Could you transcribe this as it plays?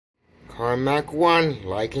Carmack 1,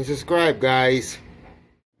 like and subscribe, guys.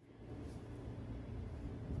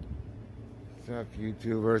 What's up,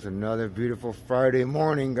 YouTubers? Another beautiful Friday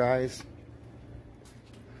morning, guys.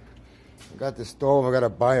 I got the stove. I got a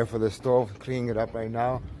buyer for the stove. Cleaning it up right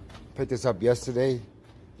now. Picked this up yesterday.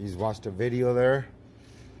 You just watched the video there.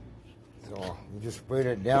 So we just sprayed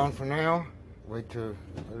it down for now. Wait till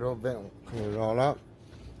a little bit, clean it all up.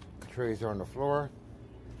 The trays are on the floor.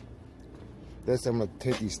 This, I'm gonna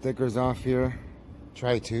take these stickers off here.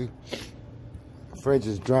 Try to. The fridge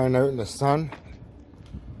is drying out in the sun.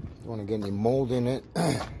 Don't want to get any mold in it.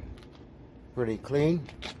 Pretty clean.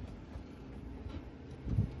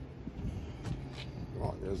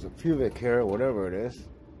 Well, there's a pubic hair, whatever it is.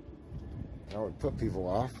 That would put people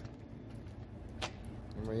off.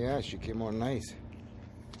 But yeah, she came out nice.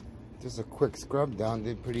 Just a quick scrub down,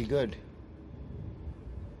 did pretty good.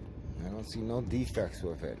 I don't see no defects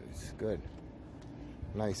with it. It's good.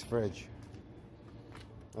 Nice fridge.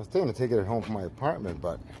 I was thinking to take it home from my apartment,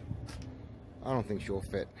 but I don't think she'll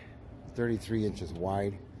fit. 33 inches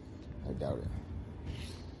wide. I doubt it.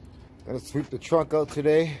 Gotta sweep the truck out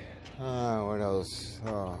today. What else?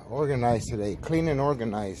 Organize today. Clean and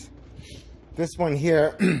organize. This one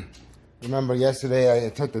here, remember yesterday I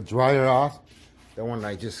took the dryer off. The one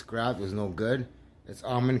I just scrapped was no good. It's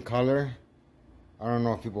almond color. I don't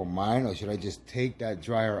know if people mind, or should I just take that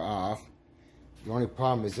dryer off? The only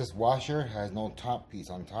problem is this washer has no top piece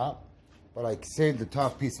on top. But I saved the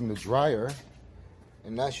top piece in the dryer,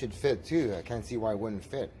 and that should fit too. I can't see why it wouldn't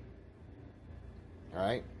fit.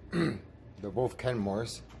 Alright? They're both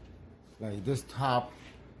Kenmores. Like this top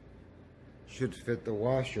should fit the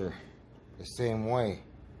washer the same way.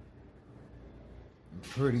 I'm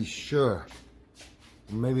pretty sure.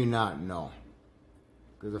 Maybe not, no.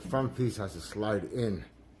 Because the front piece has to slide in.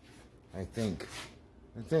 I think,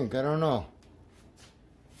 I don't know.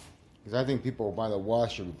 Because I think people buy the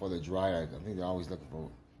washer before the dryer. I think they're always looking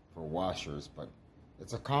for washers, but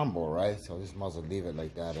it's a combo, right? So just might as well leave it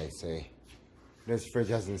like that, I say. This fridge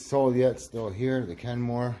hasn't sold yet, still here, the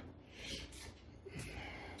Kenmore.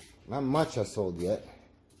 Not much has sold yet.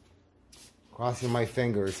 Crossing my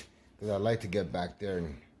fingers, because I'd like to get back there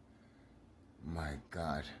and, my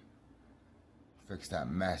God, fix that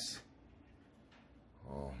mess.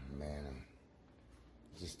 Oh man,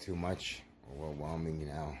 it's just too much, overwhelming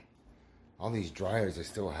now. All these dryers I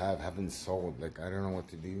still haven't sold. Like, I don't know what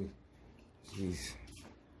to do. Jeez.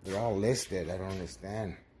 They're all listed. I don't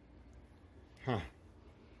understand. Huh.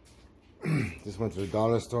 Just went to the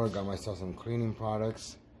dollar store. Got myself some cleaning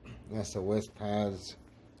products. SOS pads.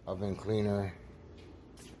 Oven cleaner.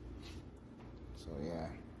 So, yeah.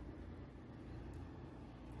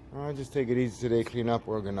 I'll just take it easy today. Clean up,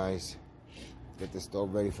 organize. Get the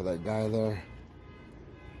stove ready for that guy there.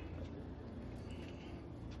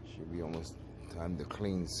 Should be almost time to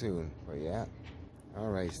clean soon, but yeah.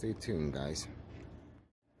 Alright, stay tuned, guys.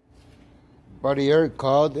 Buddy Eric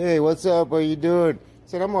called. Hey, what's up? What are you doing? I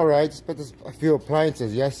said, I'm alright. Just put a few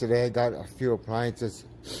appliances. Yesterday I got a few appliances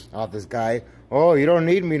off this guy. Oh, you don't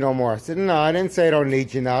need me no more. I said, no, I didn't say I don't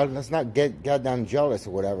need you now. Let's not get goddamn jealous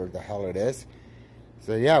or whatever the hell it is.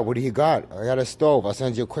 So yeah, what do you got? I got a stove. I'll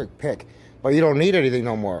send you a quick pic. But you don't need anything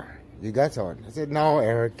no more. You got something. I said, no,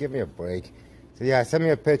 Eric, give me a break. So yeah, send me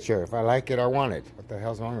a picture. If I like it, I want it. What the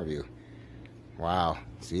hell's wrong with you? Wow.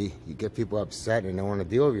 See, you get people upset and they don't want to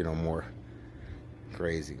deal with you no more.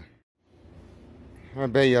 Crazy. I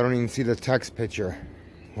bet you I don't even see the text picture.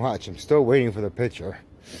 Watch, I'm still waiting for the picture.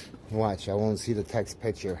 Watch, I won't see the text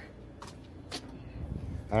picture.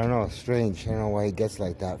 I don't know, it's strange. I don't know why he gets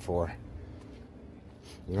like that for.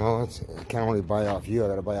 You know, I can't only buy off you, I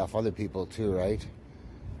gotta buy off other people too, right?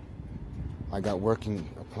 I got working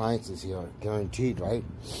appliances here, guaranteed, right?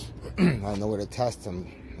 I know where to test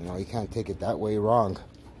them. You know, you can't take it that way wrong.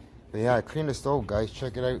 But yeah, I cleaned the stove, guys.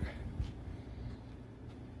 Check it out.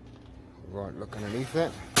 Go out, look underneath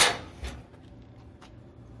it.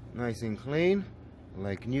 Nice and clean,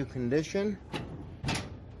 like new condition.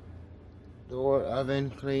 Door, oven,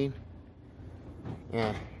 clean.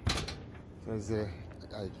 Yeah.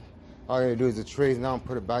 All I gotta do is the trays now and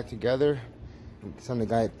put it back together. Send the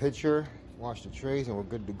guy a picture. Wash the trays and we're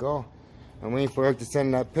good to go. I'm waiting for Eric to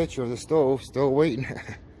send that picture of the stove. Still waiting.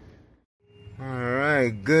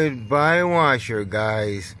 Alright, goodbye washer,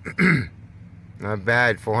 guys. Not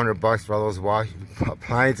bad. 400 bucks for all those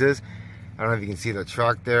appliances. I don't know if you can see the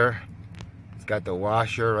truck there. It's got the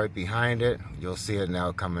washer right behind it. You'll see it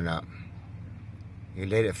now coming up. He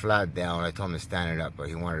laid it flat down. I told him to stand it up, but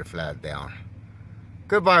he wanted it flat down.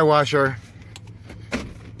 Goodbye, washer.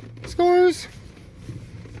 Scores.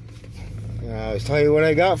 I'll tell you what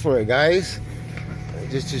I got for it, guys.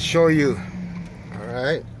 just to show you. All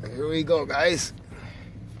right, here we go, guys.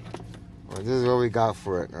 Well, this is what we got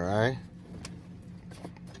for it. All right,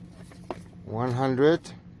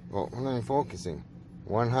 100. Oh, I'm not even focusing.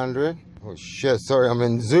 100. Oh shit! Sorry, I'm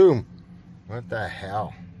in Zoom. What the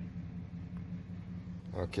hell?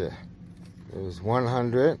 Okay, there's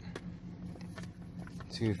 100.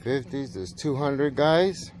 250s. There's 200,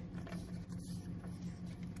 guys.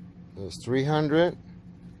 There's 300.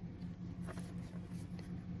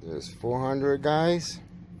 There's 400, guys.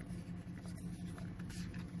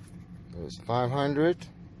 There's 500.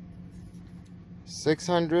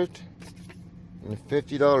 600 and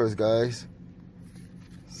 $50, guys.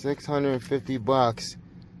 650 bucks.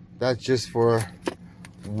 That's just for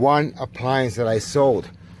one appliance that I sold.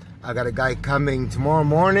 I got a guy coming tomorrow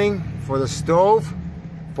morning for the stove.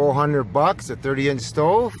 400 bucks, a 30-inch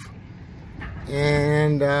stove.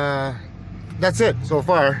 And that's it so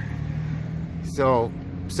far. So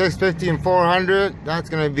 650 and 400, that's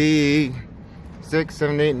gonna be 6,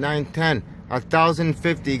 7, 8, 9, 10.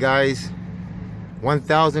 1,050, guys.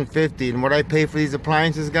 1,050. And what I pay for these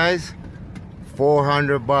appliances, guys?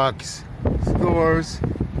 400 bucks. Stores.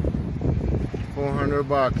 400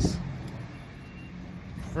 bucks.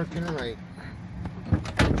 Freaking right.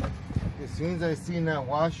 As soon as I seen that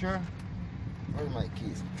washer, where's my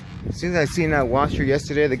keys? As soon as I seen that washer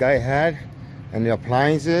yesterday the guy had and the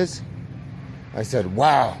appliances, I said,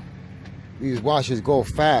 wow, these washers go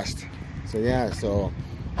fast. So yeah, so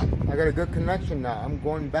I got a good connection now. I'm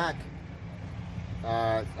going back.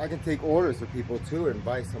 I can take orders for people too and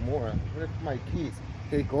buy some more. Look at my keys.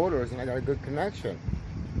 Take orders and I got a good connection.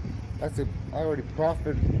 I already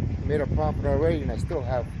made a profit already, and I still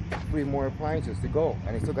have 3 more appliances to go.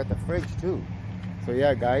 And I still got the fridge too. So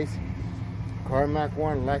yeah, guys, Carmack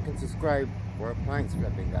 1, like and subscribe for appliance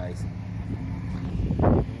flipping, guys.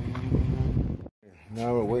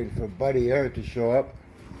 Now we're waiting for Buddy Eric to show up.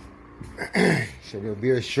 So he'll be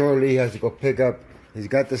here shortly. He has to go pick up. He's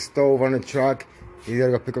got the stove on the truck. He's got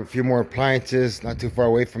to go pick up a few more appliances, not too far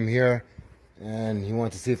away from here. And he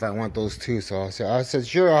wants to see if I want those too. So I said,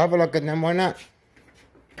 sure, I'll have a look at them. Why not?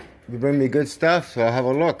 You bring me good stuff, so I'll have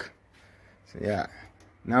a look. So yeah.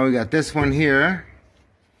 Now we got this one here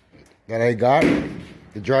that I got.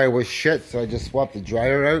 The dryer was shit, so I just swapped the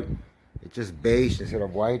dryer out. It's just beige instead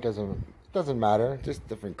of white. Doesn't matter. Just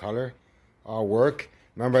different color. All work.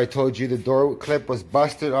 Remember I told you the door clip was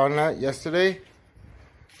busted on that yesterday?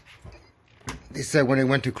 They said when they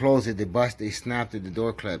went to close it, they snapped the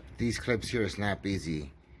door clip. These clips here snap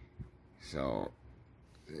easy. So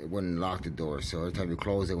it wouldn't lock the door. So every time you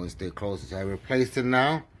close it, it wouldn't stay closed. So I replaced it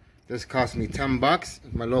now. This cost me 10 bucks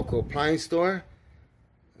at my local appliance store.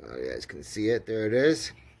 You guys can see it. There it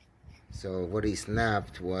is. So what he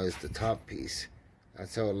snapped was the top piece.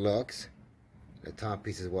 That's how it looks. The top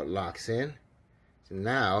piece is what locks in. So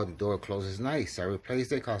now the door closes nice. I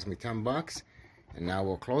replaced it. It cost me 10 bucks. And now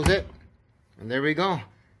we'll close it. And there we go.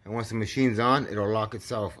 And once the machine's on, it'll lock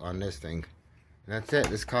itself on this thing. And that's it.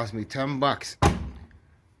 This cost me 10 bucks.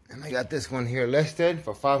 And I got this one here listed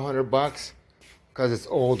for 500 bucks because it's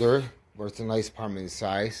older, but it's a nice apartment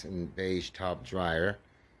size and beige top dryer.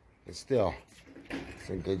 But still, it's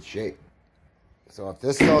in good shape. So if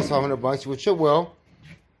this sells 500 bucks, which it will,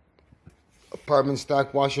 apartment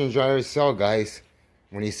stock washer and dryers sell, guys.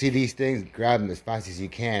 When you see these things, grab them as fast as you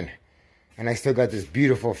can. And I still got this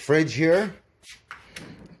beautiful fridge here.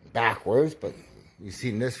 Backwards, but you've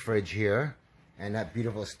seen this fridge here. And that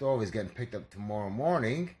beautiful stove is getting picked up tomorrow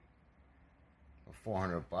morning for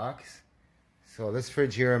 400 bucks. So this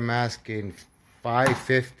fridge here I'm asking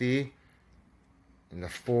 $550 and the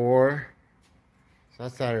 4. So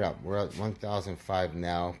let's add it up. We're at 1,005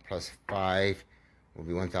 now, plus 5 will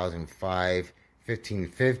be 1,005,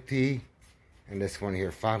 1,550. And this one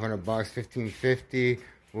here, 500 bucks, 1,550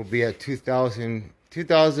 will be at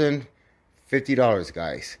 $2,050,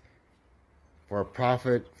 guys. For a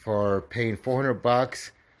profit for paying 400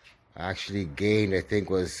 bucks, I actually gained, I think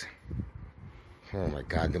was, oh my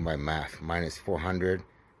God, do my math, minus 400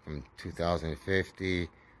 from 2,050.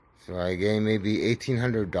 So I gained maybe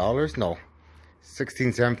 $1,800, no,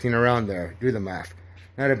 16, 17, around there. Do the math.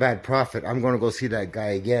 Not a bad profit. I'm going to go see that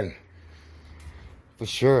guy again. For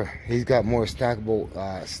sure. He's got more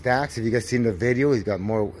stackable stacks. If you guys seen the video, he's got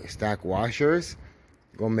more stack washers.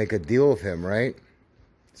 Go make a deal with him, right?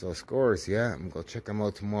 So scores, yeah. I'm going to check him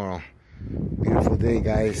out tomorrow. Beautiful day,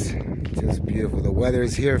 guys. Just beautiful. The weather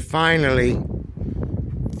is here finally.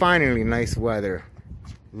 Finally, nice weather.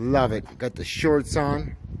 Love it. Got the shorts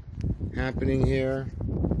on. Happening here.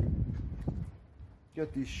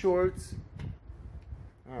 Got these shorts.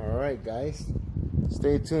 Alright, guys.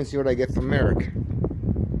 Stay tuned, see what I get from Eric.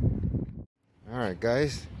 Alright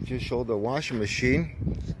guys, just showed the washing machine.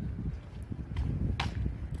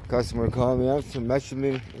 Customer called me up, so messaged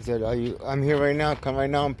me, said, I'm here right now, come right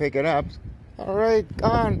now and pick it up. Alright,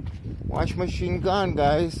 gone. Washing machine gone,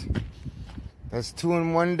 guys. That's 2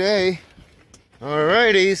 in 1 day.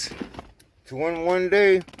 Alrighties. 2 in 1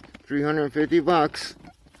 day, 350 bucks.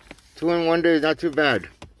 2 in 1 day is not too bad.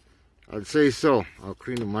 I'd say so. I'll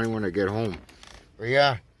clean the money when I get home. But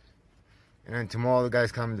yeah. And then tomorrow the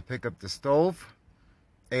guy's coming to pick up the stove.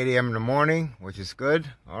 8 a.m. in the morning, which is good.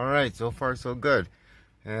 Alright, so far so good.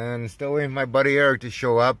 And still waiting for my buddy Eric to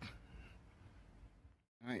show up.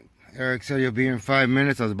 Alright, Eric said he'll be in 5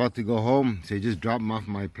 minutes. I was about to go home, so he just dropped him off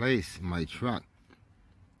my place, in my truck.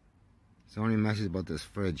 So only message about this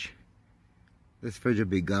fridge. This fridge will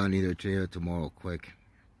be gone either today or tomorrow quick.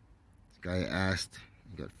 This guy asked,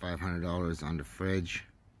 he got $500 on the fridge.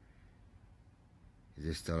 Is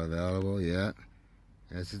it still available? Yeah.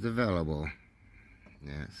 Yes, it's available.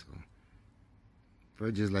 Yeah, so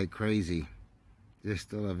fridge is like crazy. It's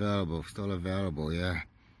still available, yeah.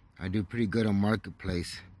 I do pretty good on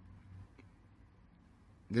Marketplace.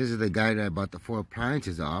 This is the guy that I bought the 4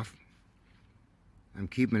 appliances off. I'm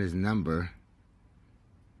keeping his number,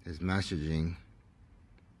 his messaging.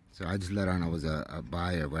 So I just let on I was a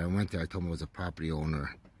buyer. When I went there, I told him I was a property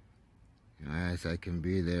owner. I said I can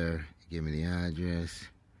be there. He gave me the address.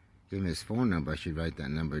 Gave me his phone number. I should write that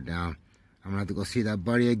number down. I'm gonna have to go see that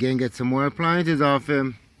buddy again, get some more appliances off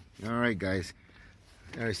him. Alright guys.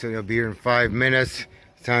 Alright, so he'll be here in 5 minutes.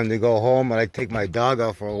 It's time to go home. I like to take my dog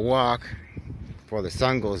out for a walk before the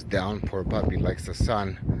sun goes down. Poor puppy likes the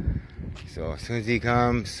sun. So as soon as he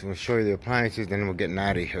comes, we'll show you the appliances, then we're getting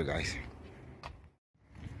out of here, guys.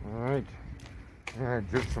 Alright. Yeah, I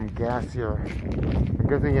dripped some gas here. I'm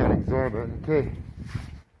guessing you had exorbitant. Okay.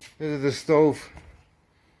 This is the stove.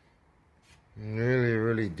 Really,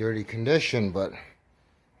 really dirty condition, but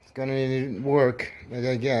it's gonna need work,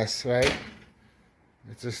 I guess, right?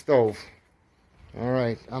 It's a stove.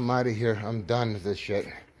 Alright, I'm out of here. I'm done with this shit.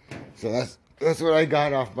 So that's what I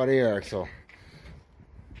got off Buddy Eric. So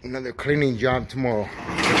another cleaning job tomorrow.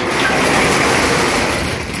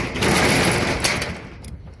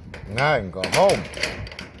 Now I can go home.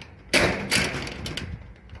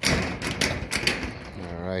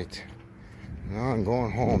 Alright. Now I'm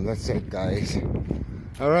going home. That's it, guys.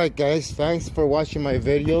 Alright, guys. Thanks for watching my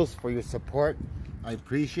videos, for your support. I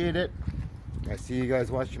appreciate it. I see you guys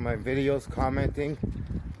watching my videos, commenting.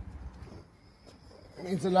 It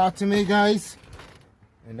means a lot to me, guys.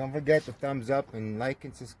 And don't forget the thumbs up and like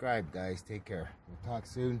and subscribe, guys. Take care. We'll talk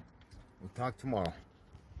soon. We'll talk tomorrow.